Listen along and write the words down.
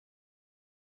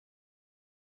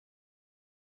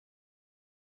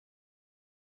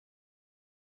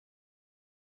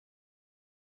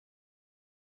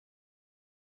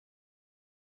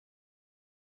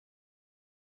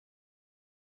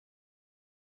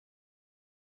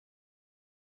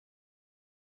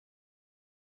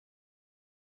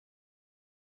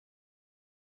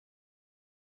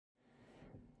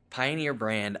Pioneer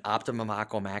brand Optimum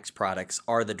AQUAmax products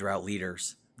are the drought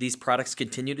leaders. These products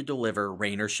continue to deliver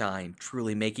rain or shine,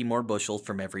 truly making more bushels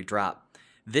from every drop.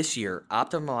 This year,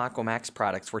 Optimum AQUAmax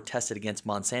products were tested against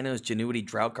Monsanto's Genuity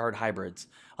Drought Guard hybrids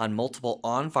on multiple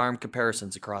on-farm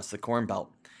comparisons across the Corn Belt.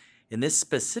 In this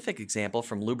specific example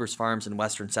from Luber's Farms in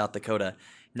western South Dakota,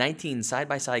 19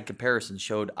 side-by-side comparisons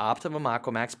showed Optimum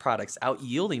AQUAmax products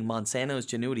out-yielding Monsanto's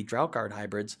Genuity Drought Guard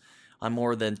hybrids on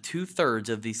more than 2/3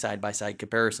 of these side-by-side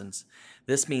comparisons.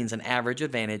 This means an average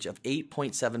advantage of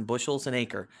 8.7 bushels an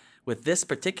acre, with this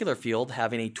particular field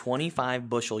having a 25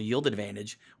 bushel yield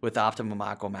advantage with Optimum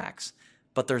AQUAmax.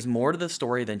 But there's more to the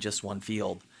story than just one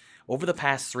field. Over the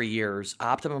past 3 years,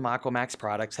 Optimum AQUAmax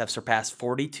products have surpassed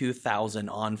 42,000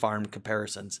 on-farm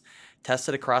comparisons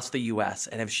tested across the U.S.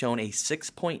 and have shown a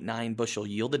 6.9 bushel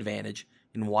yield advantage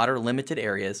in water-limited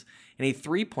areas and a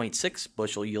 3.6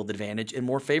 bushel yield advantage in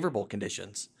more favorable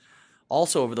conditions.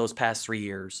 Also, over those past 3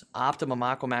 years, Optimum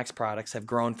AQUAmax products have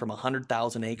grown from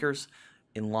 100,000 acres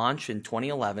in launch in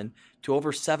 2011 to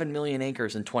over 7 million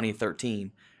acres in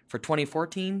 2013. For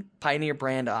 2014, Pioneer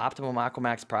brand Optimum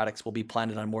AQUAmax products will be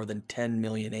planted on more than 10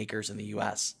 million acres in the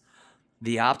U.S.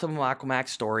 The Optimum AQUAmax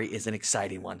story is an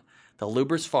exciting one. The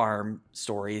Luber's Farm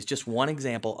story is just one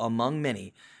example among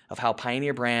many of how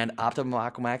Pioneer brand Optimum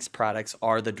AQUAmax products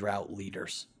are the drought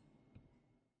leaders.